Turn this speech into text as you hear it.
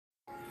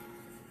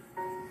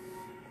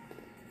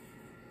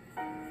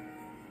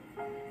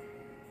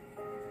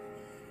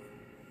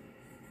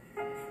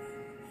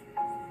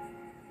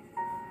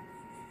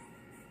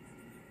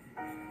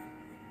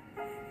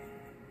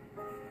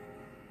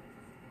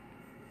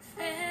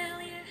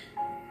failure,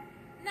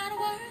 not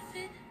worth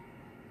it.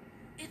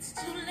 It's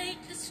too late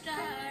to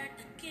start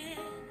again.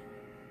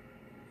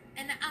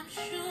 And I'm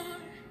sure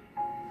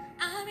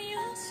I'm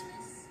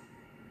useless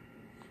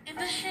in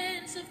the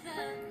hands of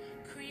the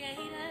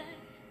Creator.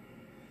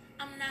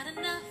 I'm not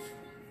enough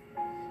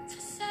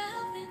to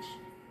salvage,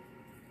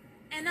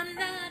 and I'm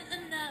not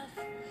enough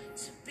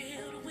to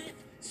build with,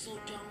 so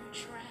don't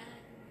try.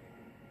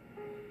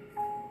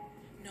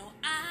 No,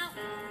 I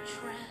won't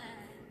try.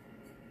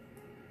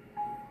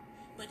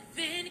 But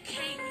then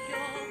came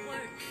your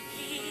word,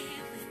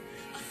 healing,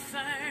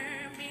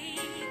 affirming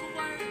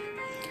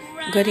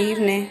word. Good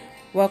evening.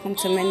 Welcome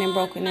to Mending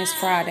Brokenness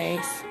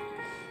Fridays.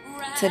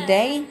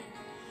 Today,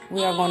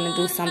 we are going to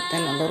do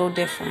something a little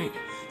different.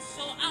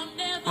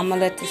 I'm going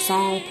to let the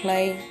song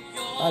play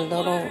a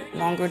little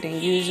longer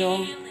than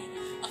usual.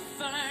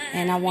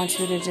 And I want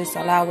you to just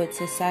allow it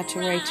to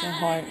saturate your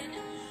heart.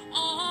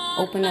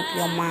 Open up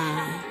your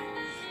mind.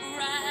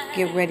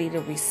 Get ready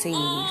to receive.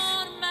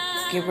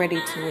 Get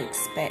ready to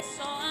expect.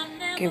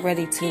 Get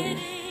ready to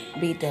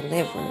be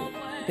delivered.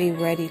 Be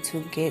ready to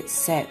get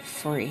set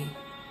free.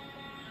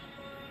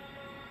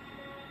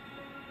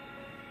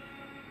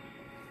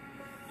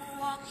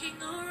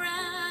 Walking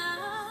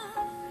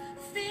around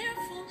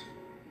fearful.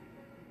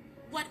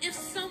 What if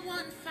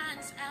someone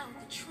finds out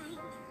the truth?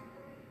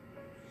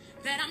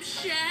 That I'm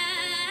shattered,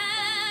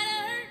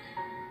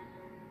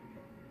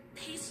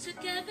 pieced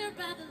together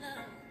by the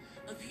love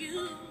of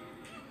you.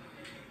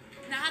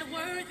 Not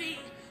worthy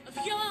of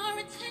your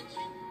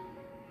attention.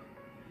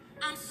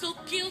 I'm so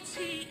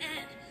guilty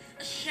and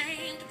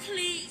ashamed.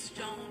 Please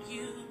don't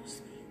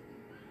use me.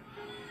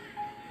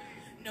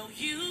 No,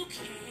 you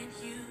can't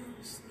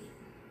use me.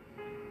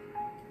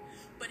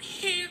 But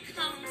here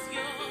comes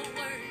your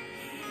word.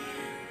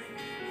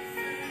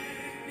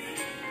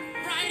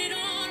 Write it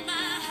on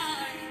my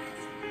heart.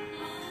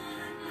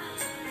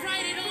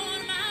 Write it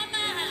on my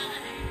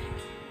mind.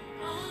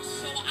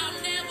 So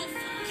I'll never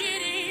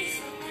forget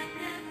it.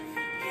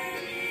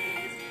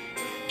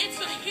 It's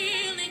a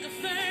healing,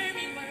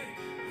 affirming word.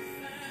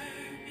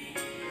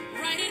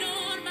 Write it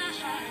on my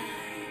heart.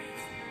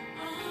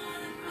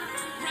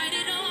 Write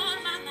it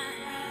on my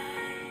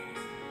mind.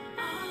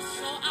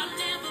 So I'll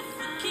never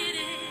forget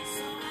it.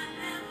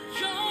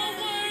 Your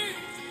word.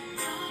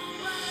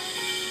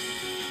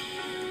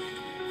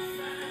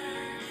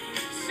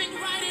 Sing,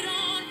 write it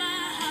on my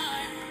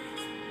heart.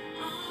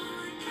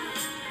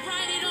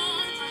 Write it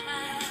on my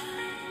mind.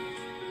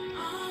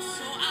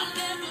 So I'll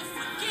never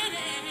forget it.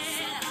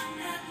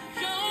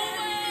 Your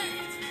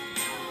word.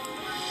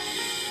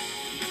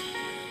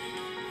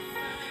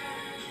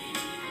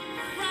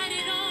 Write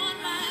it on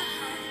my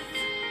heart.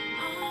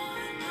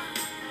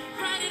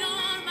 Write it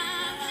on my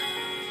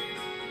mind.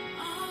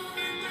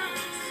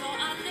 So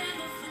I'll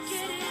never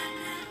forget it.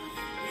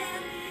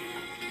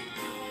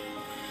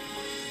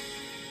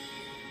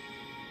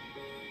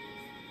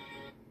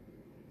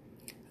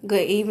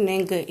 Good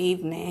evening, good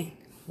evening.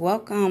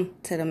 Welcome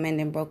to the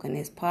Mending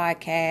Brokenness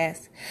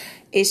Podcast.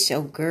 It's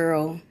your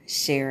girl,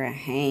 Shara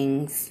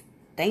Hangs.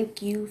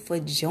 Thank you for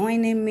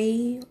joining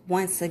me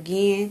once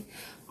again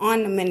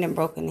on the Mending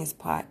Brokenness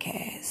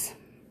Podcast.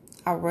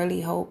 I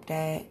really hope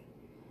that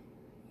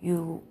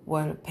you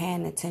were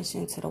paying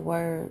attention to the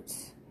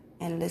words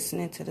and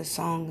listening to the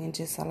song and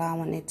just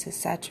allowing it to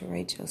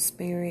saturate your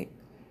spirit,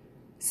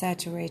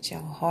 saturate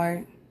your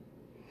heart.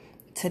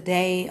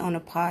 Today on the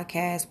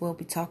podcast, we'll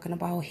be talking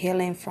about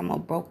healing from a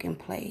broken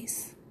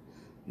place,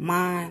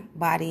 mind,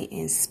 body,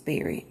 and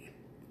spirit.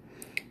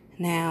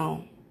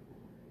 Now,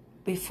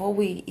 before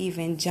we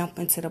even jump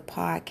into the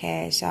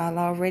podcast, y'all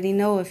already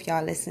know if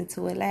y'all listened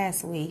to it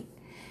last week,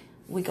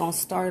 we're going to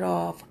start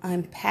off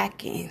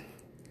unpacking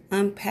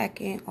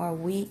our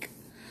week,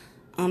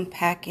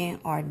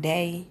 unpacking our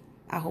day.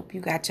 I hope you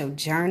got your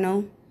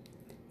journal.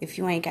 If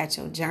you ain't got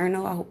your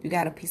journal, I hope you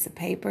got a piece of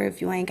paper.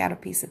 If you ain't got a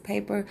piece of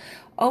paper,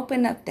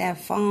 open up that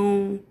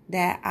phone,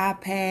 that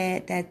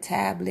iPad, that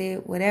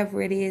tablet,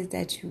 whatever it is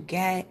that you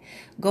got.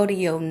 Go to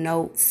your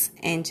notes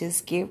and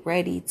just get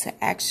ready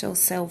to ask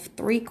yourself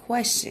 3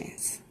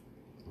 questions.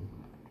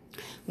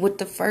 With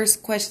the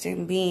first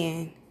question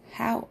being,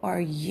 how are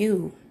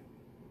you?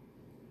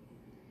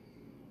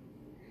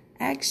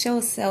 Ask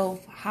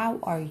yourself, how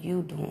are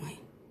you doing?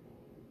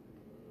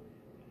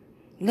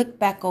 Look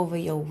back over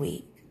your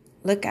week.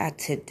 Look at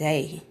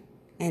today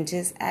and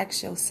just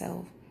ask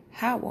yourself,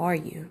 how are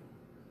you?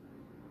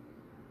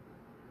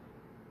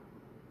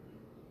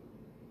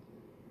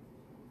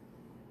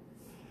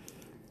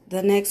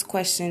 The next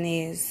question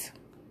is,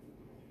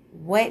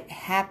 what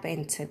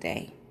happened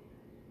today?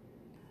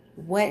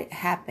 What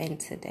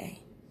happened today?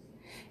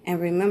 And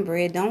remember,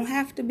 it don't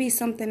have to be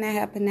something that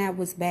happened that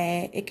was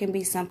bad. It can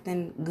be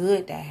something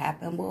good that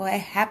happened. Well, what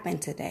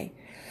happened today?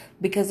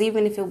 Because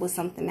even if it was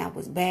something that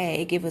was bad,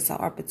 it gives us an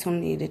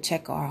opportunity to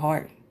check our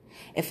heart.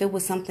 If it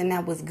was something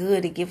that was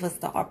good, it gives us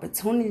the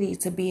opportunity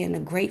to be in a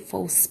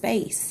grateful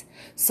space.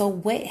 So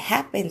what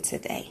happened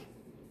today?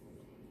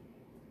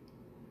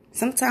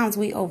 Sometimes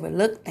we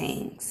overlook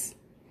things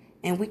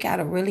and we got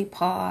to really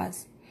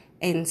pause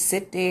and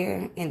sit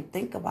there and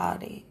think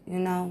about it. You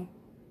know,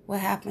 what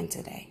happened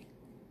today?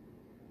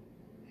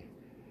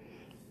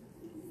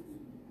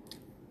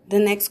 The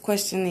next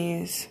question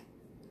is,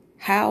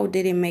 how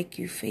did it make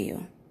you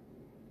feel?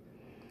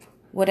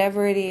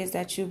 Whatever it is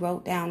that you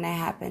wrote down that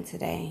happened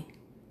today,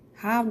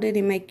 how did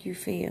it make you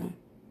feel?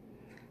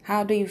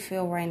 How do you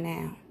feel right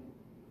now?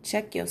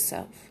 Check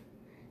yourself.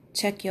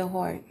 Check your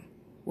heart.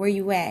 Where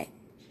you at?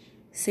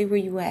 See where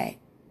you at.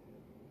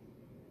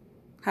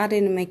 How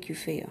did it make you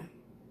feel?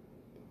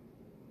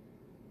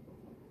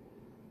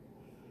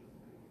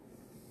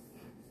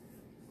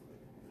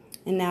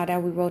 And now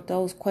that we wrote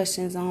those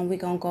questions on, we're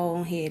going to go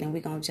ahead and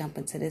we're going to jump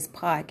into this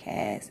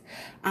podcast.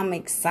 I'm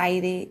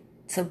excited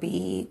to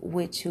be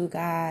with you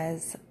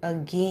guys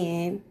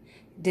again.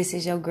 This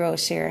is your girl,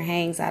 Shara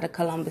Hangs, out of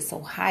Columbus,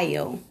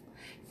 Ohio.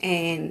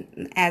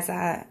 And as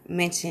I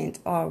mentioned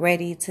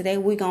already, today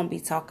we're going to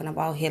be talking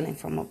about healing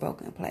from a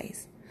broken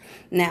place.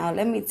 Now,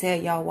 let me tell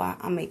y'all why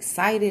I'm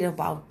excited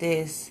about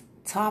this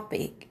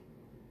topic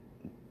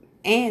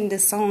and the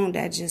song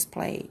that just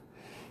played.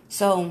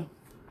 So,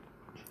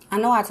 I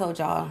know I told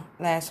y'all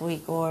last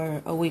week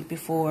or a week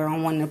before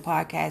on one of the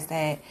podcasts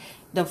that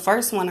the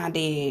first one I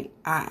did,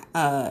 I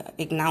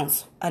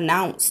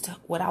announced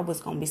what I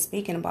was going to be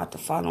speaking about the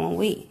following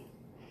week.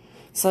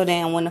 So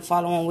then when the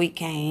following week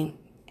came,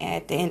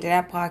 at the end of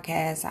that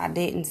podcast, I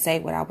didn't say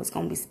what I was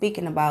going to be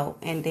speaking about.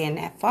 And then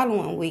that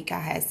following week, I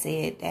had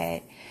said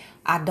that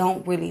I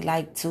don't really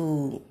like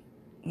to,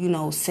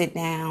 sit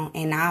down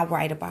and I'll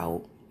write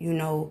about,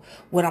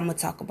 what I'm going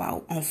to talk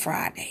about on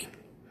Friday.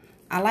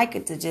 I like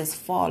it to just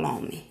fall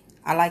on me.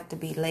 I like to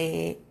be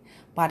led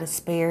by the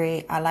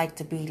Spirit. I like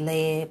to be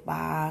led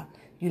by,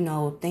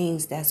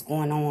 things that's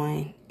going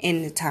on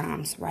in the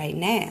times right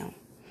now.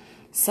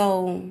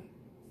 So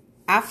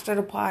after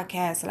the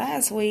podcast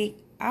last week,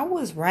 I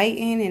was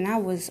writing and I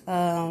was,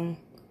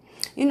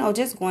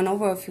 just going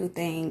over a few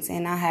things.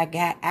 And I had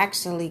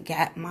actually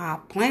got my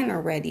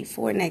planner ready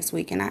for next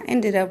week. And I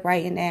ended up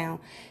writing down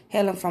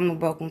healing from a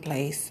broken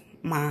place,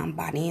 mind,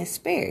 body, and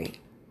spirit,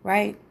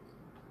 right?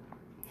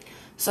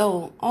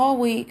 So all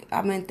week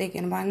I've been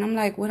thinking about it, and I'm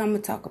like, what I'm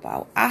going to talk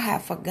about? I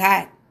had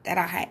forgot that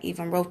I had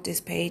even wrote this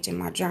page in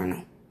my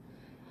journal,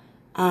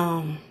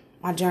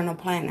 my journal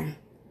planner.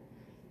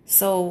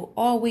 So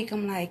all week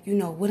I'm like,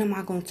 what am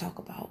I going to talk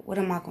about? What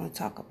am I going to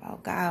talk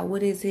about? God,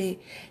 what is it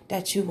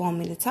that you want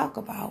me to talk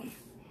about?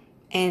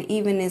 And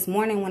even this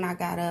morning when I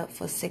got up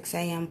for 6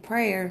 a.m.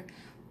 prayer,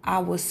 I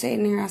was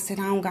sitting there. I said,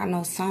 I don't got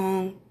no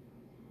song.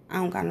 I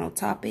don't got no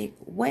topic.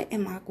 What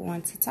am I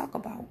going to talk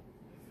about?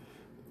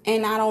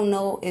 And I don't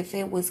know if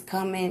it was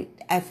coming,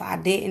 if I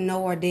didn't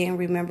know or didn't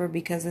remember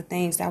because of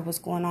things that was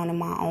going on in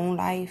my own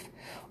life,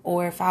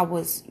 or if I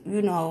was,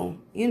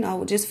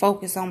 just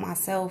focused on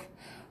myself.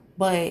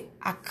 But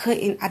I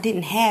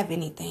didn't have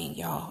anything,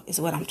 y'all, is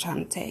what I'm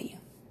trying to tell you.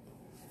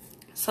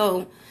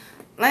 So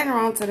later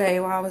on today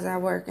while I was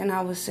at work and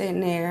I was sitting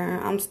there,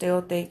 I'm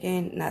still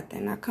thinking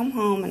nothing. I come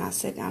home and I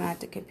sit down at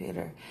the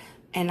computer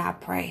and I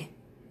pray.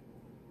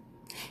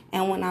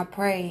 And when I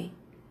pray,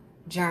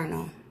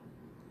 journal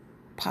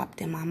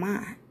popped in my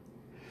mind.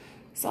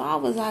 So I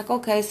was like,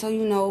 okay,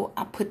 so,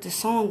 I put the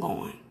song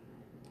on.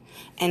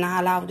 And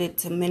I allowed it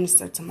to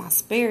minister to my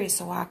spirit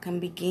so I can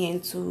begin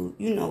to,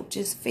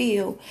 just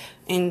feel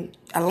and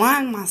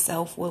align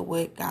myself with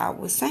what God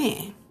was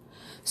saying.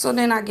 So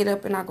then I get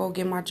up and I go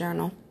get my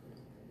journal.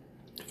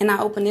 And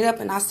I open it up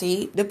and I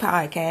see the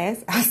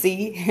podcast. I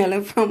see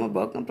Healing from a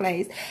Broken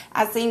Place.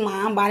 I see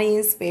Mind, Body,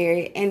 and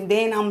Spirit. And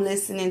then I'm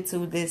listening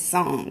to this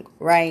song,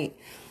 right?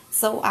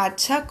 So I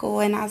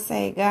chuckle and I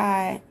say,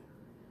 God,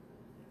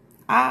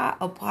 I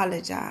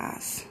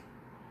apologize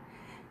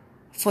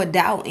for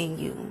doubting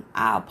you.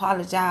 I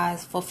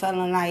apologize for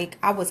feeling like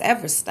I was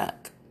ever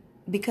stuck,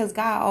 because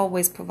God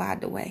always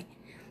provide the way.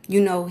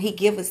 He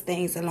give us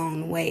things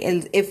along the way.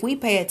 And if we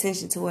pay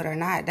attention to it or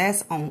not,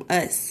 that's on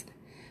us.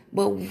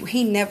 But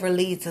he never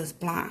leads us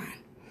blind.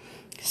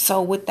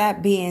 So with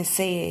that being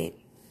said,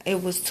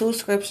 it was 2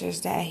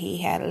 scriptures that he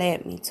had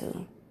led me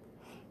to.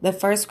 The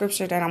first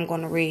scripture that I'm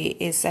going to read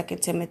is 2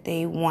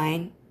 Timothy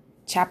 1,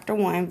 chapter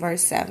 1,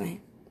 verse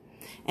 7.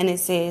 And it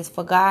says,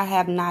 for God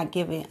have not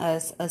given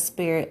us a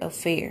spirit of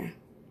fear,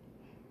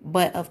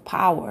 but of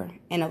power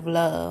and of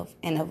love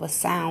and of a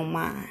sound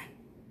mind.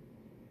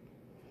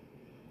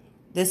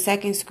 The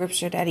second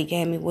scripture that he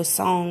gave me was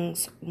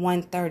Psalms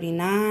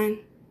 139,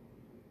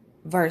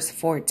 verse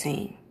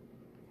 14.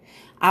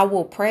 I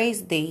will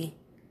praise thee,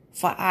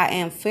 for I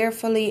am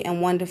fearfully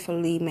and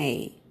wonderfully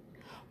made.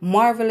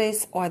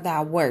 Marvelous are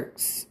thy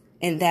works,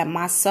 and that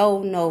my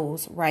soul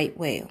knows right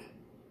well.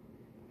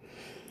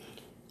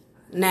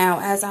 Now,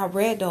 as I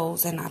read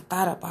those and I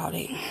thought about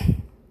it,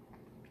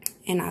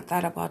 and I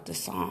thought about the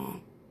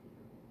song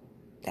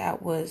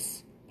that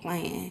was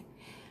playing,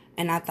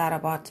 and I thought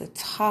about the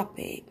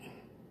topic,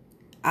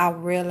 I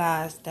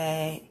realized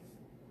that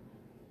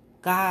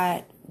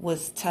God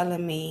was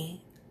telling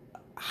me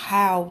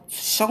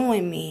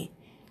showing me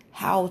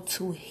how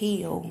to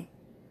heal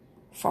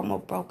from a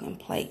broken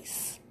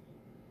place.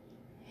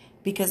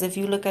 Because if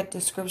you look at the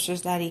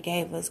scriptures that he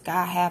gave us,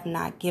 God have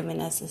not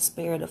given us a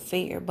spirit of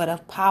fear, but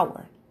of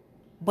power,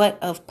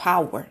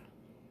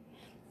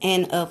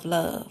 and of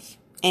love,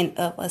 and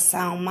of a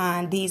sound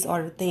mind. These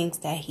are the things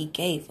that he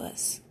gave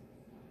us.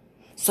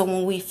 So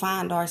when we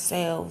find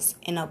ourselves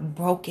in a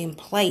broken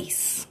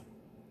place,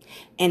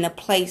 in a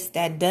place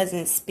that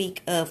doesn't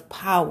speak of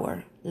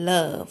power,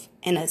 love,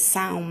 and a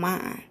sound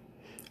mind,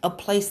 a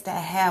place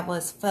that have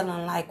us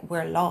feeling like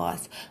we're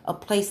lost, a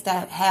place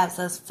that has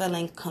us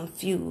feeling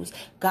confused.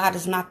 God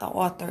is not the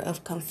author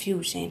of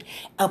confusion.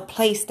 A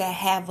place that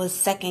have us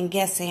second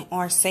guessing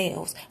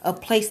ourselves, a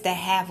place that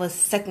have us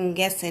second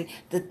guessing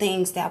the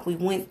things that we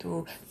went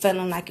through,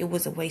 feeling like it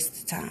was a waste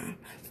of time,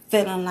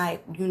 feeling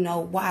like,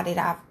 why did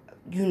I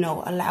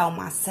allow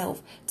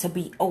myself to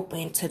be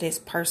open to this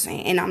person?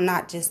 And I'm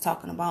not just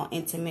talking about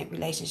intimate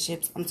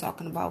relationships. I'm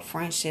talking about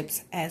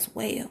friendships as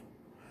well.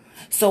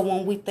 So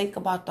when we think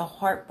about the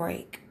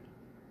heartbreak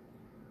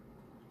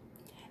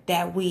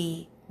that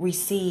we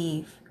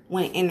receive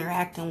when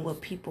interacting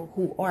with people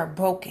who are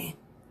broken,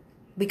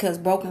 because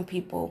broken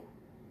people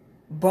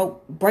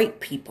break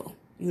people.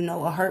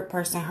 A hurt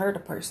person hurt a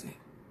person.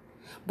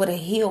 But a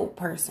healed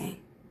person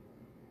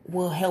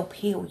will help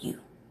heal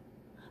you.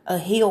 A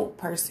healed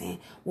person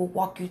will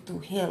walk you through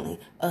healing.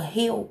 A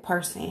healed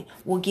person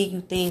will give you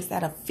things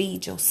that'll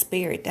feed your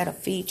spirit, that'll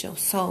feed your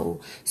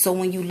soul. So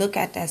when you look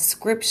at that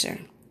scripture,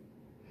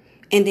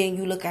 and then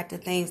you look at the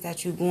things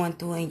that you're going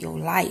through in your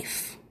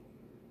life,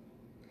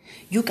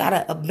 you got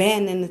to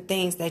abandon the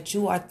things that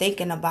you are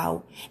thinking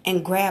about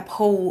and grab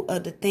hold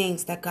of the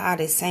things that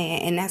God is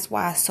saying. And that's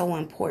why it's so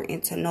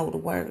important to know the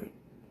word.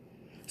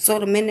 So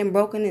the Mending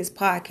Brokenness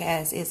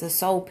podcast is a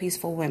soul piece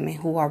for women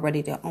who are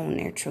ready to own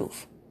their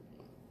truth.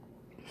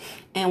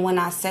 And when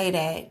I say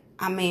that,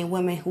 I mean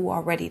women who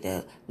are ready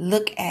to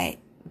look at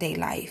their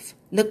life,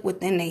 look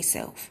within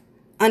themselves,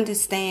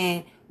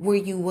 understand where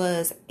you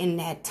was in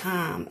that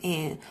time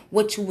and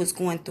what you was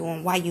going through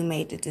and why you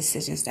made the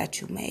decisions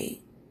that you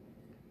made.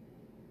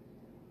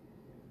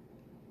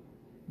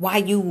 Why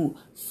you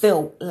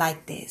felt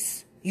like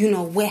this.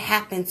 What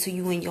happened to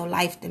you in your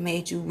life that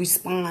made you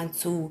respond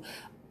to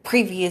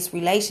previous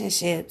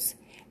relationships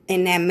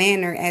in that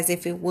manner as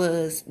if it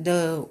was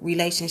the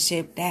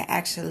relationship that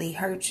actually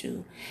hurt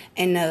you.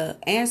 And the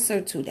answer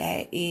to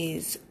that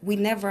is we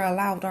never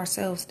allowed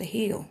ourselves to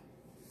heal.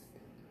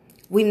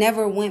 We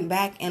never went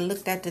back and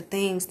looked at the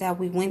things that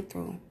we went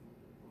through.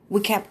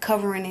 We kept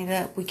covering it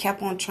up. We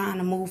kept on trying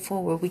to move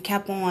forward. We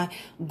kept on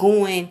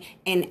going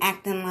and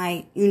acting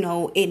like,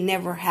 it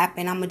never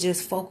happened. I'm going to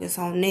just focus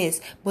on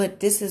this. But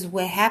this is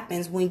what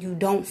happens when you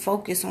don't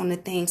focus on the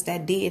things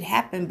that did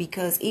happen,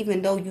 because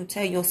even though you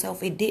tell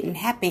yourself it didn't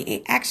happen,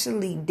 it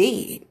actually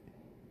did.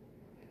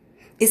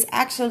 It's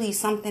actually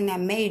something that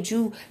made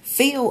you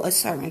feel a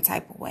certain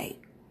type of way.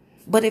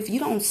 But if you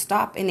don't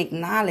stop and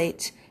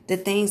acknowledge the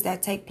things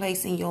that take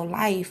place in your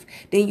life,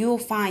 then you'll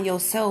find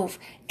yourself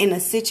in a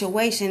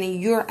situation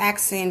and you're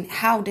asking,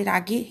 how did I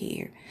get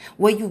here?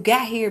 Well, you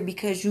got here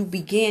because you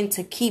began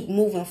to keep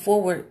moving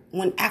forward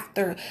when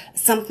after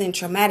something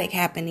traumatic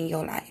happened in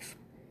your life.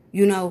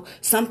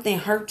 Something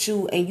hurt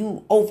you and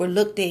you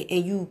overlooked it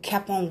and you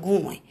kept on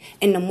going.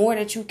 And the more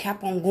that you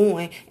kept on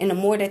going and the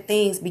more that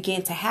things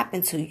began to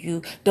happen to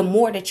you, the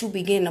more that you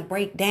began to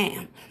break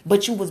down.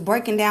 But you was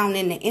breaking down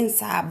in the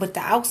inside, but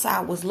the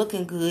outside was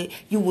looking good.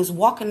 You was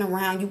walking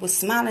around, you was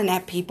smiling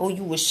at people,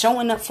 you was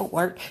showing up for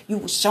work, you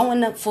was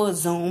showing up for a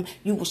Zoom,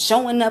 you was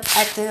showing up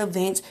at the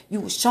events, you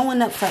was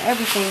showing up for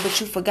everything,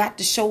 but you forgot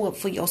to show up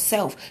for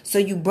yourself. So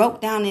you broke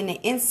down in the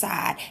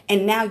inside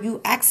and now you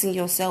asking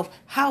yourself,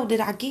 how did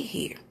I get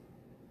here?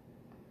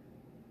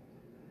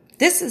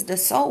 This is the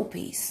soul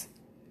piece.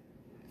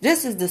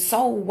 This is the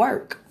soul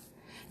work.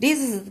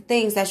 These are the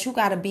things that you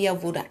got to be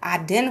able to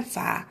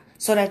identify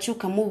so that you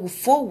can move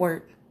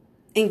forward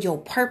in your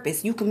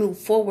purpose. You can move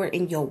forward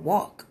in your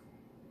walk.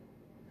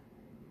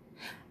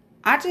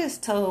 I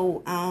just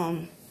told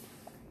my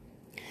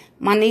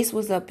niece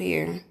was up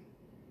here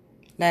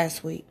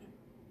last week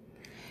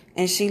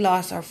and she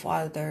lost her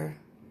father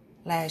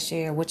last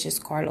year, which is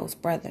Carlos'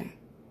 brother.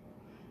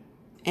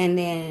 And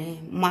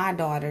then my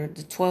daughter,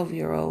 the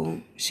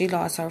 12-year-old, she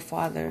lost her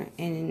father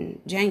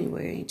in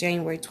January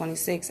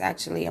 26th,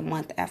 actually a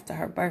month after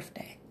her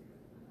birthday.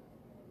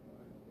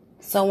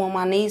 So when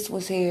my niece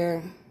was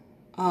here,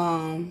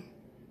 I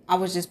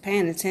was just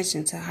paying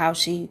attention to how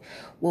she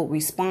would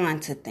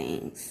respond to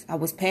things. I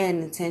was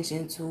paying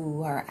attention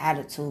to her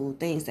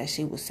attitude, things that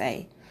she would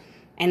say.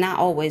 And I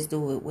always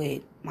do it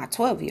with my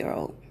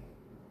 12-year-old.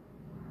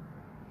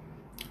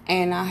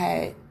 And I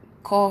had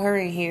called her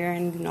in here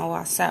and,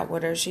 I sat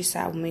with her. She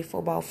sat with me for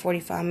about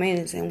 45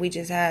 minutes and we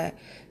just had,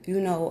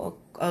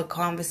 a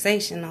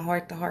conversation, a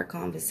heart-to-heart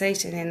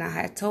conversation. And I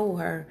had told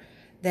her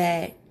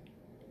that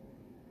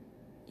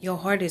your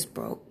heart is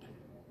broke.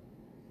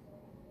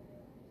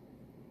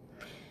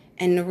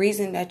 And the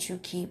reason that you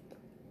keep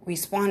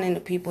responding to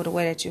people the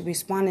way that you're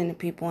responding to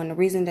people and the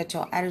reason that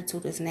your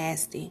attitude is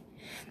nasty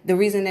The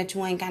reason that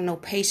you ain't got no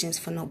patience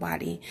for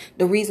nobody.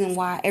 The reason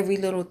why every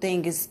little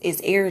thing is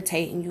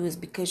irritating you is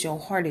because your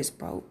heart is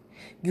broke.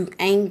 You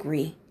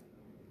angry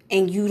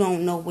and you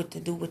don't know what to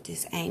do with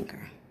this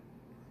anger.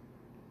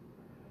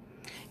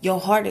 Your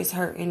heart is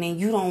hurting and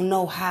you don't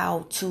know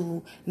how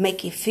to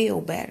make it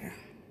feel better.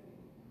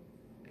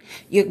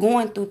 You're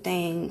going through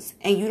things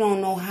and you don't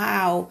know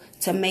how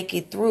to make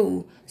it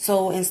through.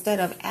 So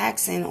instead of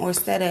asking or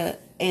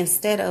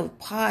instead of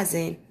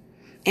pausing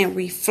and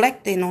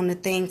reflecting on the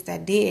things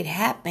that did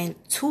happen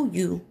to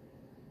you,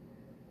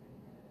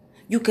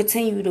 you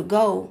continue to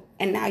go,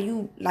 and now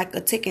you like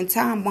a ticking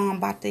time bomb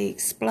about to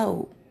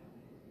explode.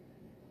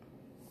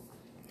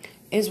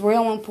 It's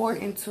real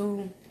important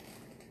to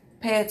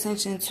pay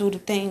attention to the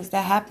things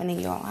that happen in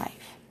your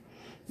life.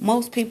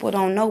 Most people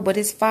don't know, but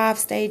it's 5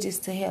 stages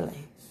to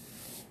healing.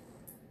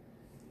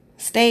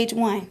 Stage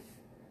 1,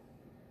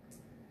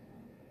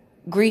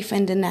 grief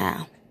and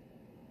denial.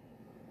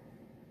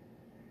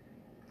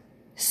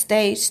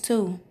 Stage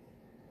 2,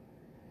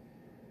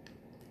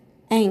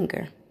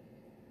 anger.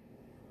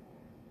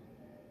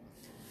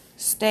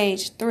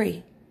 Stage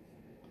 3,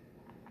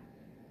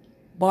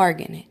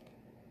 bargaining.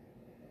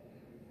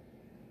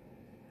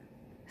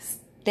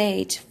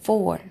 Stage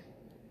 4,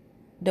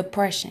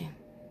 depression.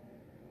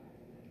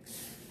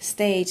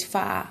 Stage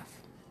 5,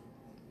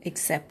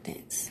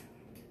 acceptance.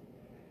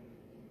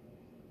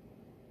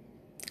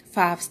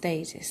 5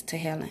 stages to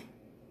healing.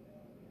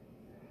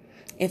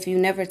 If you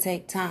never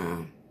take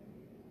time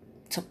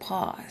to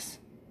pause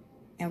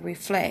and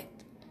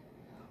reflect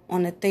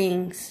on the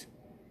things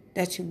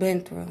that you've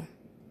been through,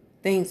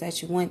 things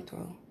that you went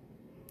through,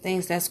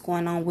 things that's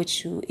going on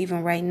with you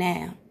even right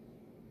now,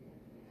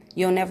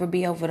 you'll never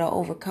be able to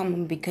overcome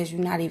them because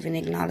you're not even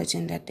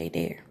acknowledging that they're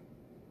there.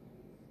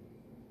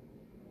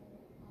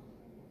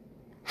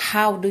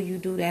 How do you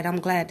do that? I'm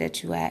glad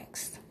that you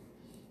asked.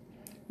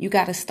 You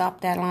got to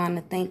stop that line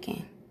of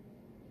thinking.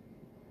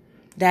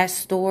 That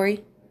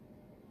story,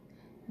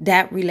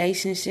 that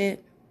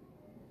relationship,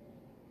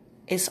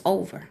 it's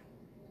over.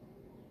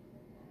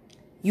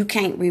 You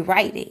can't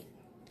rewrite it.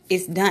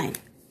 It's done.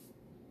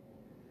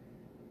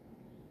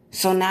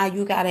 So now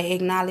you got to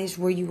acknowledge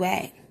where you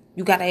at.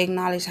 You got to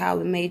acknowledge how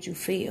it made you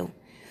feel.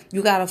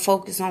 You got to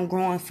focus on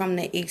growing from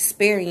the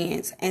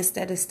experience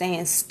instead of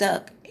staying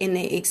stuck in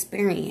the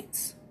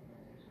experience.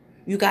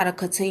 You got to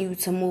continue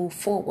to move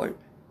forward.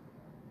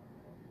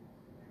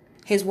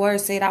 His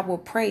word said, I will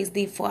praise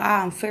thee, for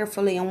I am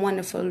fearfully and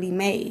wonderfully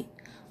made.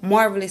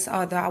 Marvelous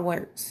are thy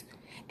works.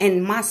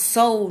 And my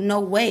soul know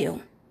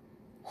well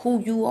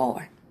who you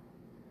are.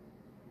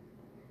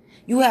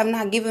 You have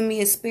not given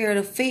me a spirit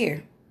of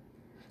fear.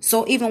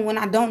 So even when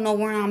I don't know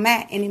where I'm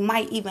at and it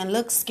might even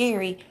look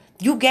scary,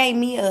 you gave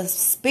me a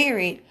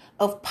spirit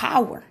of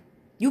power.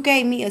 You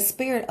gave me a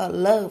spirit of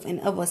love and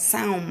of a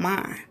sound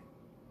mind.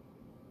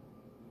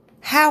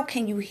 How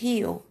can you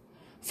heal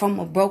from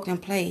a broken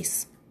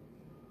place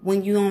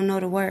when you don't know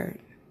the word?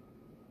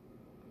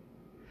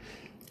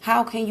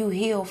 How can you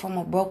heal from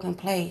a broken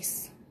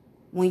place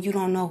when you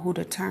don't know who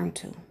to turn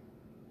to?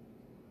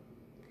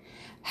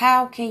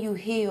 How can you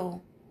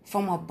heal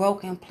from a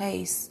broken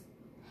place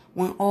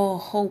when all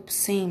hope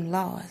seems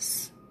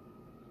lost?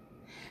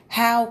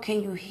 How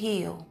can you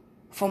heal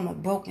from a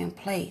broken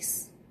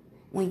place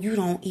when you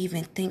don't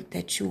even think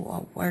that you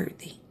are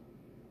worthy?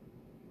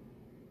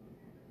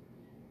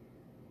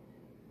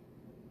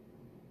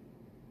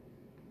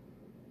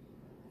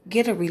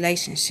 Get a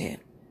relationship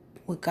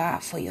with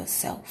God for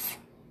yourself.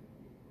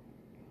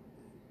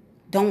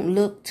 Don't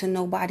look to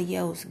nobody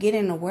else. Get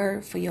in the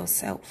word for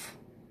yourself.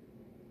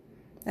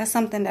 That's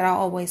something that I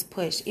always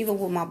push, even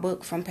with my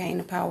book, From Pain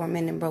to Power,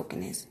 Mending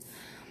Brokenness.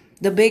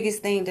 The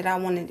biggest thing that I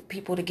wanted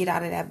people to get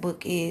out of that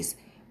book is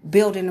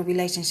building a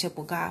relationship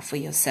with God for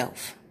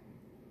yourself.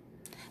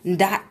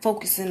 Not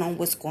focusing on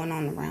what's going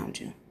on around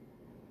you.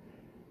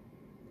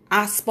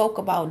 I spoke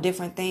about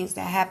different things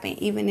that happen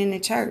even in the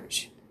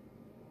church.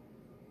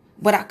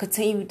 But I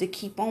continued to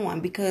keep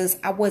on because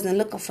I wasn't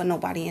looking for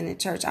nobody in the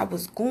church. I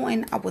was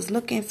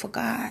looking for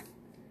God.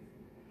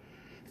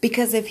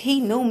 Because if he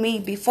knew me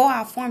before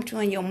I formed you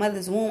in your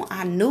mother's womb,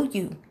 I knew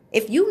you.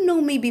 If you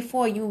knew me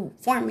before you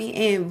formed me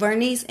in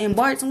Vernice and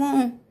Bart's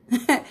womb,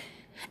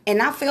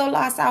 and I feel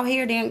lost out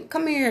here, then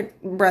come here,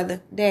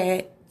 brother,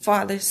 dad,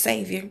 father,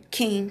 savior,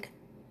 king.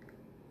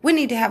 We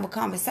need to have a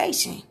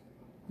conversation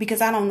because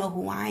I don't know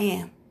who I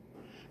am.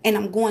 And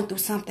I'm going through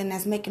something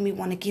that's making me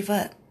want to give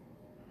up.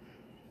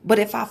 But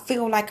if I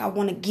feel like I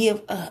want to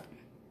give up,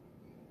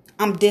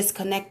 I'm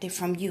disconnected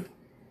from you.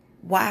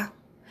 Why?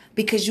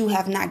 Because you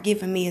have not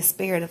given me a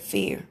spirit of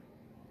fear,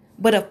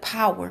 but of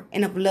power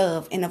and of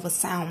love and of a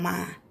sound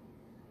mind.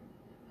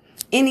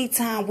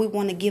 Anytime we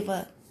want to give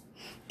up,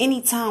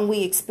 anytime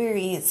we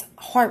experience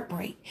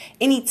heartbreak,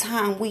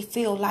 anytime we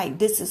feel like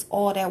this is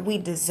all that we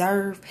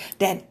deserve,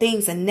 that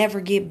things will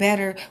never get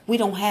better, we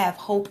don't have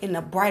hope in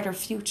a brighter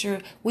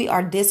future, we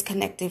are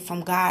disconnected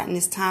from God, and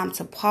it's time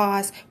to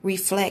pause,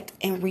 reflect,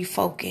 and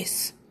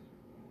refocus.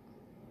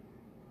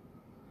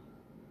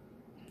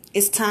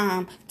 It's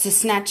time to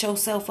snatch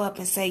yourself up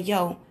and say,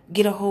 yo,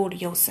 Get a hold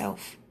of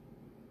yourself.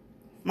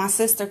 My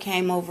sister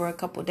came over a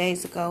couple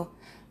days ago,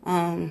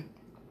 and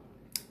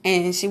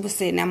she was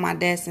sitting at my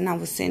desk, and I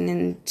was sitting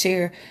in the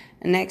chair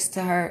next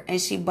to her, and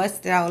she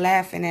busted out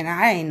laughing, and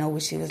I didn't know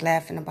what she was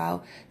laughing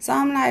about. So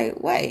I'm like,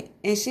 wait.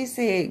 And she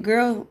said,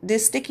 girl,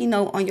 this sticky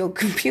note on your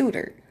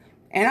computer.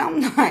 And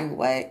I'm like,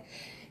 what?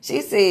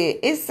 She said,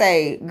 it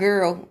say,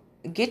 girl,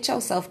 get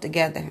yourself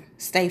together.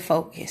 Stay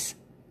focused.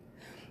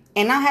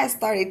 And I had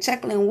started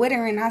chuckling with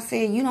her, and I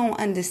said, you don't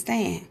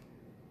understand.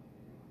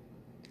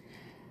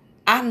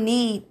 I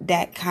need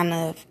that kind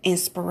of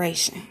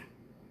inspiration.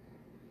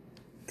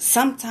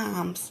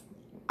 Sometimes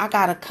I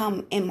gotta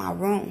come in my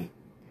room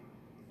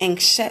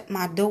and shut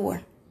my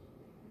door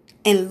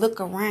and look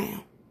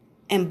around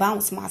and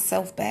bounce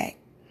myself back.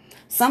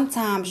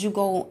 Sometimes you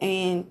go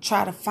and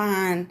try to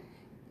find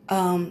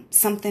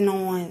something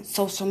on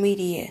social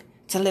media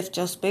to lift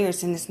your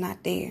spirits, and it's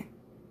not there.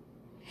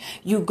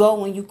 You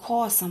go and you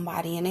call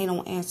somebody and they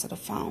don't answer the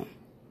phone.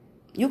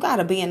 You got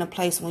to be in a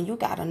place when you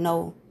got to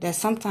know that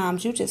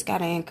sometimes you just got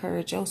to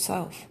encourage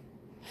yourself.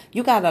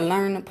 You got to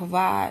learn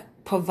to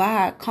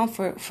provide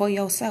comfort for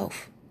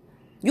yourself.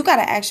 You got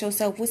to ask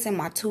yourself, what's in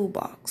my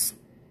toolbox?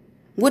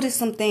 What are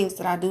some things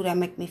that I do that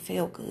make me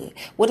feel good?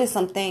 What are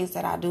some things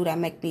that I do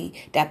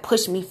that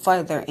push me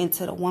further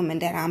into the woman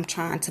that I'm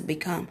trying to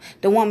become?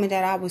 The woman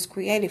that I was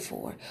created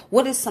for?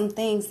 What are some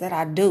things that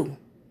I do?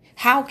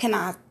 How can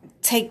I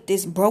take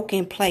this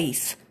broken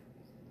place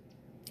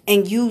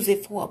and use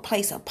it for a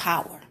place of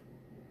power,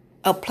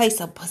 a place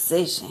of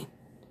position?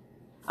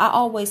 I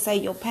always say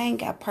your pain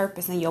got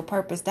purpose, and your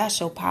purpose, that's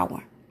your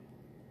power.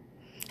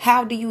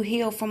 How do you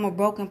heal from a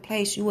broken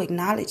place? You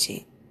acknowledge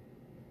it.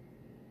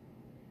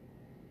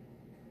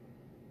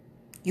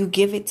 You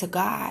give it to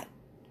God.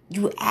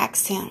 You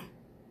ask him,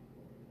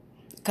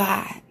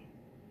 God,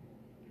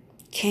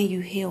 can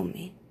you heal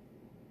me?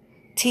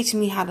 Teach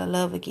me how to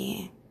love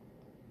again.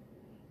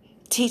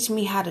 Teach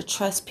me how to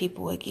trust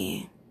people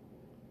again.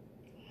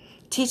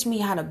 Teach me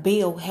how to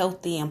build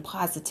healthy and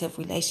positive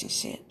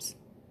relationships.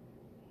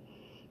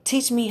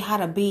 Teach me how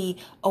to be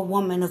a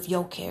woman of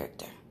your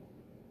character.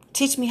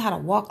 Teach me how to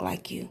walk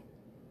like you.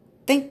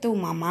 Think through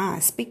my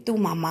mind. Speak through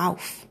my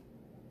mouth.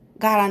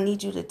 God, I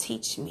need you to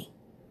teach me.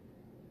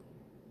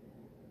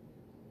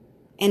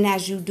 And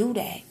as you do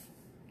that,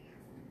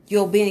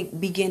 you'll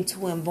begin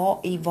to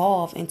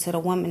evolve into the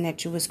woman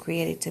that you was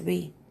created to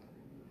be.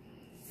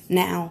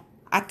 Now,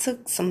 I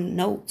took some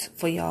notes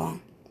for y'all.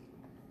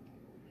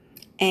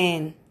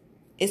 And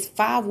it's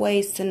 5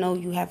 ways to know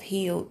you have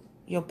healed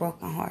your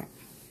broken heart.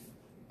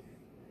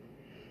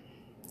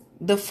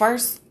 The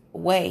first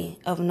way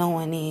of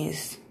knowing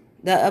is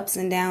the ups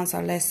and downs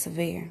are less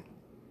severe.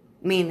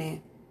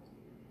 Meaning,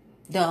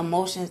 the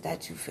emotions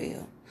that you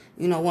feel.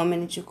 1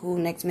 minute you cool,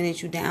 next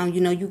minute you down.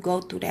 You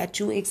go through that.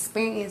 You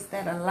experience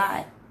that a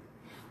lot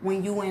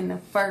when you in the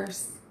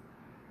first,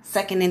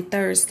 second, and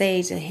third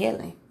stage of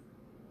healing.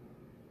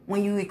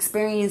 When you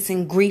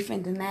experiencing grief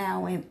and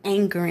denial and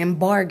anger and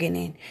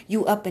bargaining,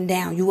 you up and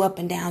down, you up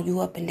and down, you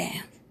up and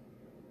down.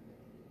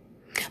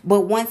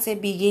 But once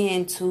it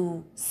began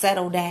to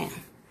settle down,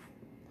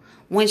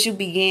 once you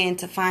begin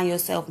to find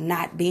yourself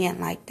not being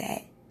like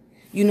that,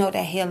 you know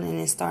that healing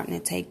is starting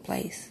to take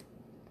place.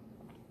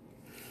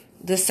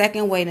 The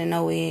second way to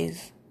know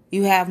is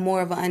you have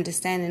more of an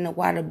understanding of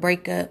why the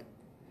breakup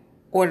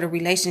or the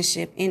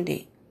relationship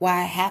ended,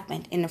 why it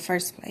happened in the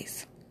first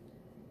place.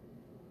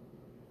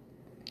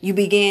 You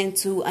begin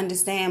to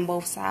understand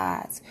both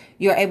sides.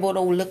 You're able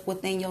to look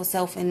within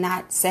yourself and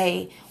not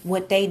say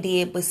what they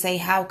did, but say,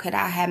 how could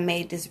I have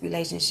made this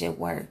relationship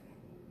work?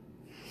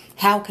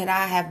 How could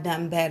I have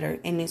done better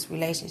in this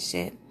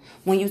relationship?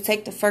 When you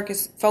take the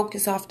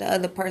focus off the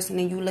other person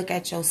and you look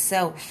at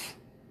yourself,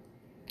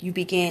 you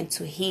begin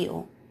to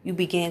heal. You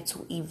begin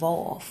to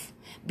evolve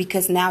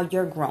because now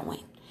you're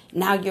growing.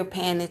 Now you're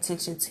paying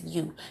attention to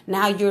you.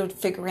 Now you're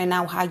figuring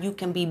out how you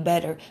can be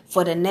better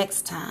for the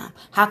next time.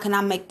 How can I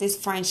make this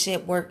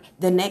friendship work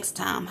the next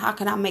time? How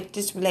can I make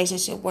this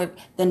relationship work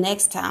the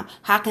next time?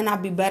 How can I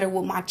be better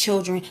with my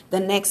children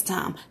the next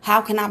time? How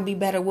can I be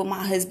better with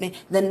my husband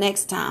the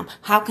next time?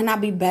 How can I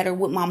be better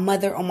with my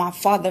mother or my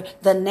father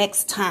the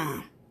next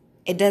time?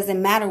 It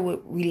doesn't matter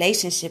what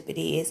relationship it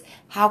is.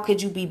 How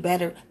could you be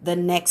better the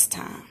next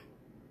time?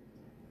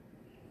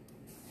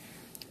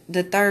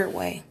 The third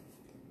way.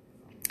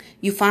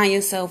 You find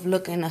yourself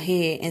looking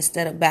ahead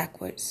instead of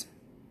backwards.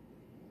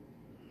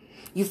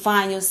 You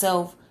find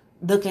yourself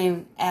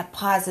looking at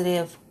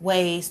positive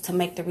ways to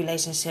make the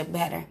relationship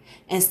better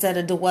instead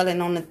of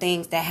dwelling on the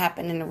things that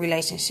happen in the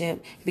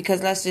relationship.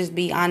 Because let's just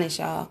be honest,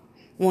 y'all.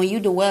 When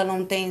you dwell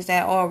on things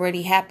that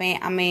already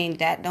happened,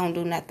 that don't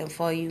do nothing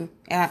for you.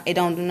 It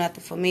don't do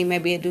nothing for me.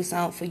 Maybe it do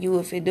something for you.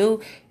 If it do,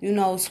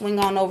 swing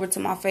on over to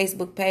my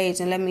Facebook page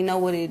and let me know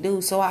what it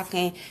do so I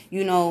can,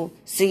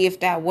 see if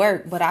that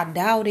worked. But I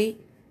doubt it.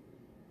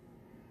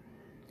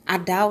 I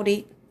doubt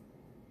it.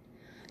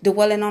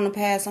 Dwelling on the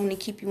past only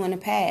keep you in the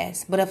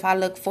past. But if I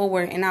look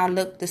forward and I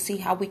look to see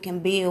how we can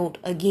build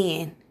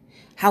again,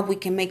 how we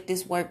can make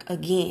this work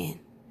again,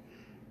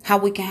 how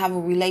we can have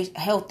a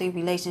healthy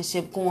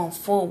relationship going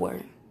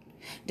forward,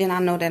 then I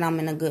know that I'm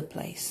in a good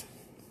place.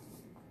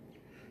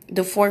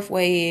 The fourth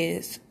way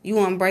is you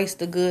embrace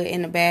the good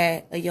and the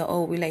bad of your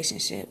old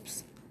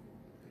relationships.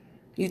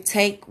 You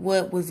take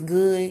what was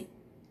good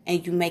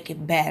and you make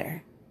it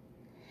better.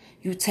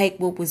 You take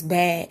what was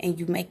bad and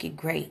you make it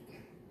great.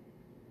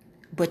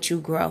 But you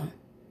grow.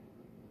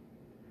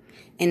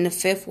 And the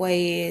fifth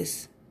way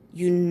is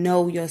you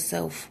know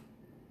yourself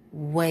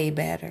way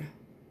better.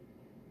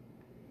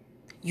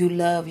 You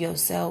love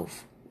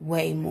yourself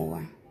way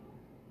more.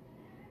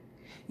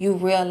 You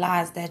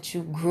realize that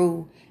you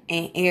grew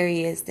in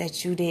areas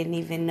that you didn't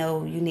even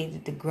know you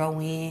needed to grow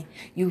in.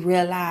 You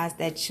realize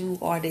that you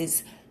are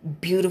this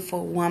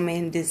beautiful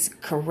woman, this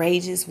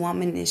courageous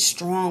woman, this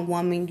strong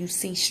woman. You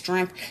see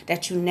strength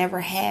that you never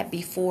had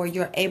before.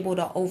 You're able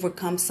to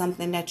overcome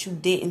something that you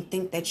didn't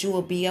think that you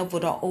would be able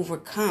to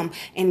overcome.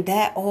 And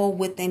that all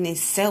within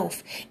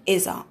itself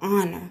is an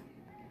honor.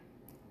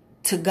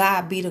 To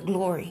God be the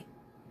glory.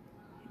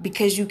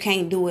 Because you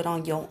can't do it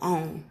on your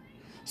own.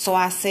 So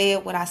I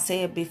said what I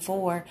said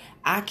before.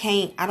 I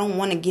don't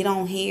want to get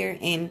on here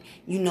and,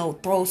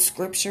 throw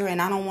scripture.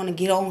 And I don't want to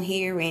get on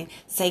here and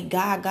say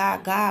God,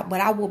 God, God. But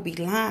I will be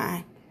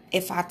lying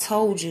if I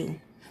told you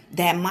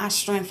that my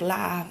strength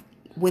lies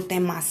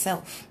within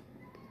myself.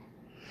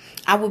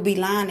 I would be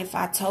lying if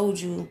I told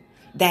you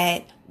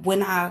that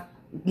when I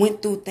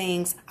went through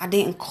things, I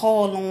didn't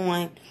call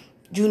on,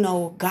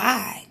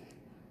 God.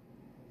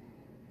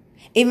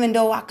 Even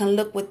though I can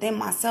look within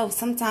myself,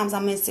 sometimes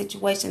I'm in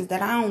situations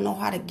that I don't know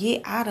how to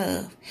get out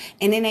of.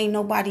 And it ain't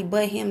nobody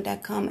but him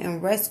that come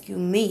and rescue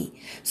me.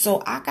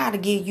 So I got to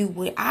give you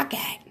what I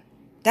got.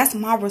 That's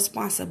my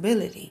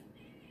responsibility.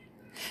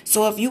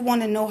 So if you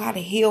want to know how to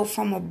heal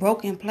from a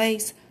broken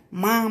place,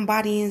 mind,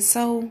 body, and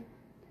soul,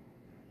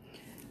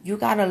 you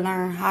got to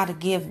learn how to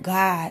give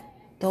God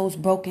those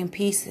broken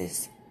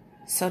pieces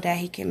so that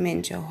he can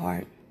mend your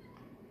heart.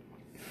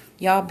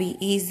 Y'all be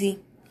easy.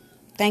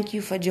 Thank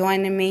you for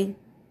joining me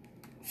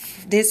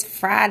this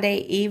Friday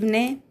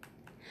evening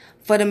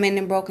for the Men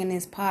in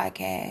Brokenness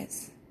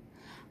podcast.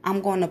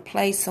 I'm going to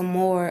play some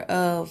more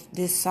of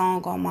this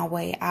song on my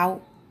way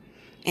out.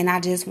 And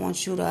I just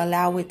want you to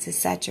allow it to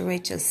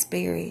saturate your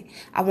spirit.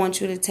 I want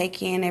you to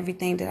take in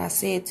everything that I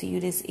said to you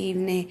this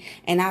evening.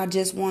 And I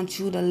just want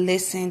you to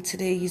listen to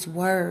these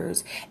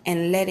words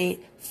and let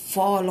it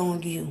fall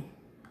on you.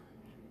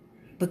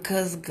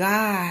 Because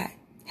God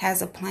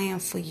has a plan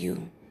for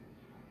you.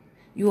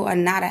 You are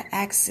not an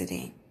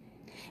accident.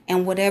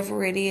 And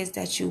whatever it is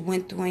that you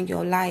went through in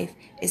your life,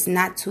 it's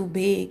not too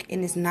big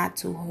and it's not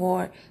too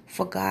hard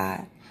for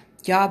God.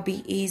 Y'all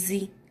be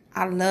easy.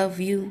 I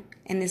love you.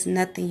 And there's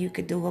nothing you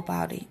could do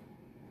about it.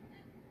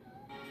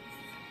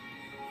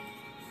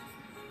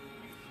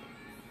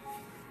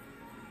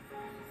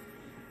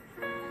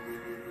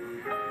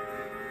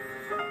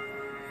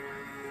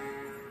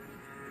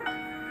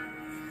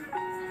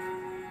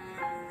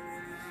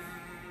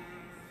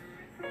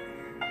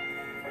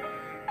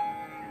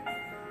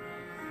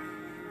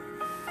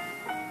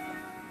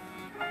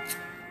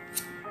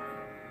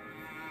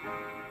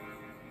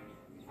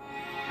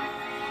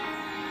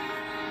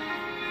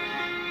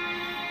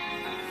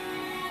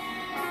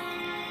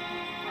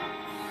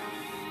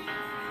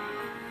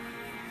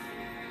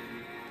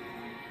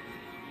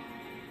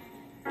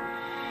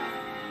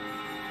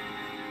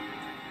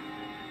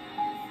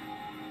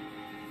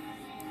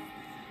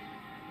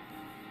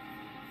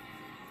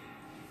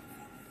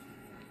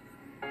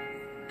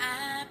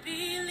 I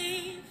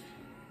believe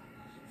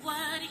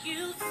what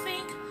you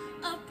think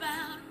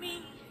about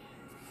me,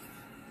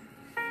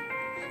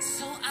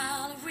 so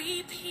I'll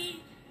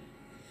repeat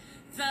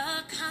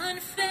the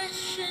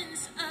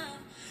confessions of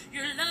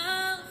your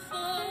love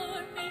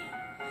for me.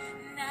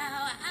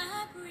 Now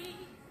I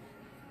breathe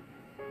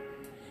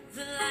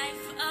the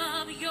life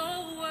of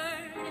your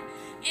word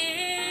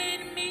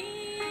in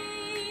me,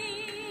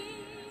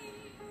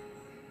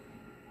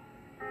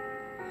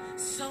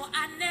 so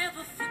I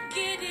never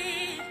forget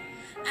it.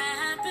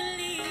 I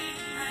believe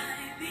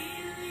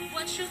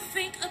what you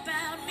think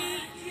about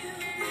me,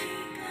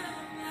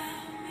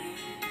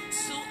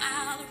 so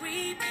I'll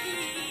repeat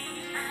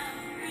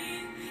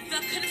the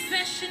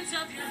confessions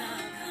of your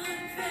love.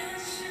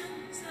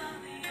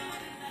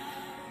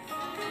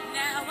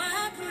 Now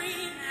I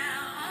breathe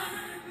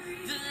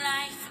the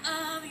life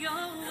of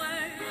your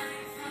word.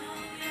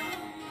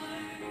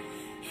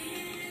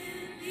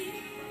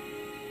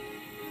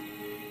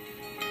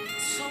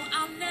 So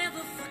I'll never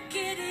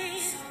forget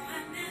it.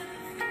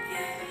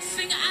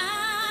 Sing,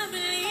 I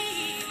believe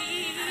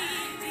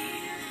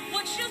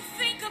what you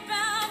think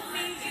about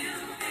me.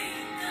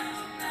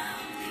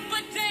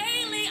 But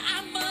daily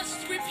I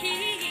must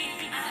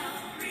repeat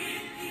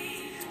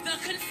the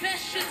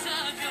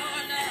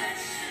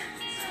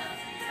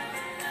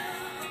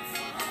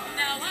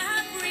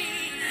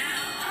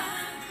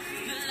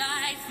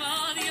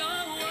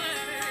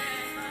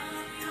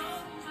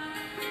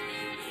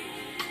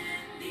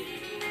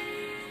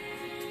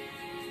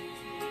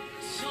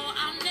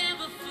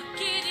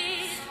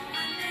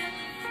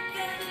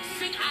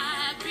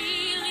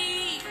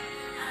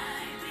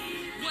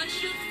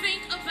you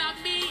think about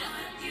me.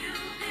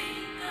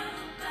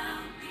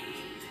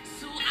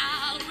 So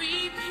I'll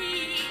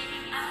repeat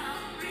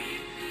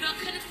the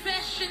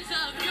confessions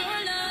of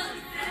your love.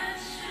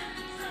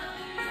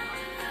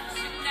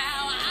 So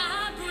now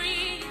I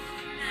breathe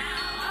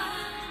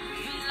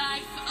the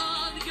life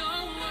of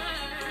your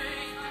word.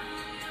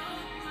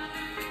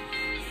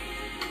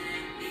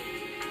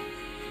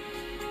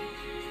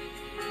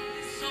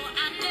 So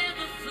I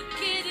never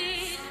forget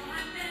it.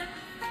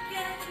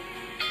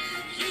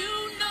 You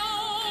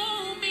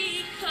know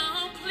me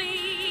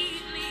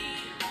completely,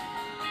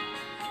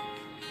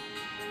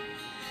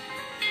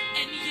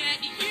 and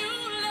yet you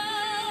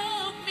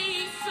love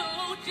me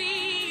so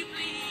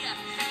deeply.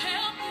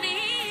 Help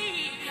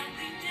me.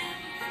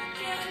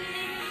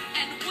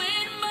 And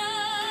when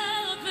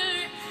mother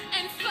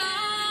and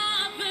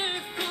father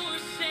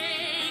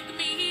forsake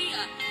me,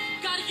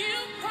 God, you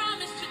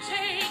promised to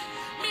take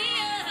me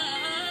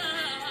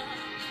up.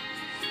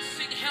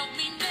 Sing, help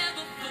me now.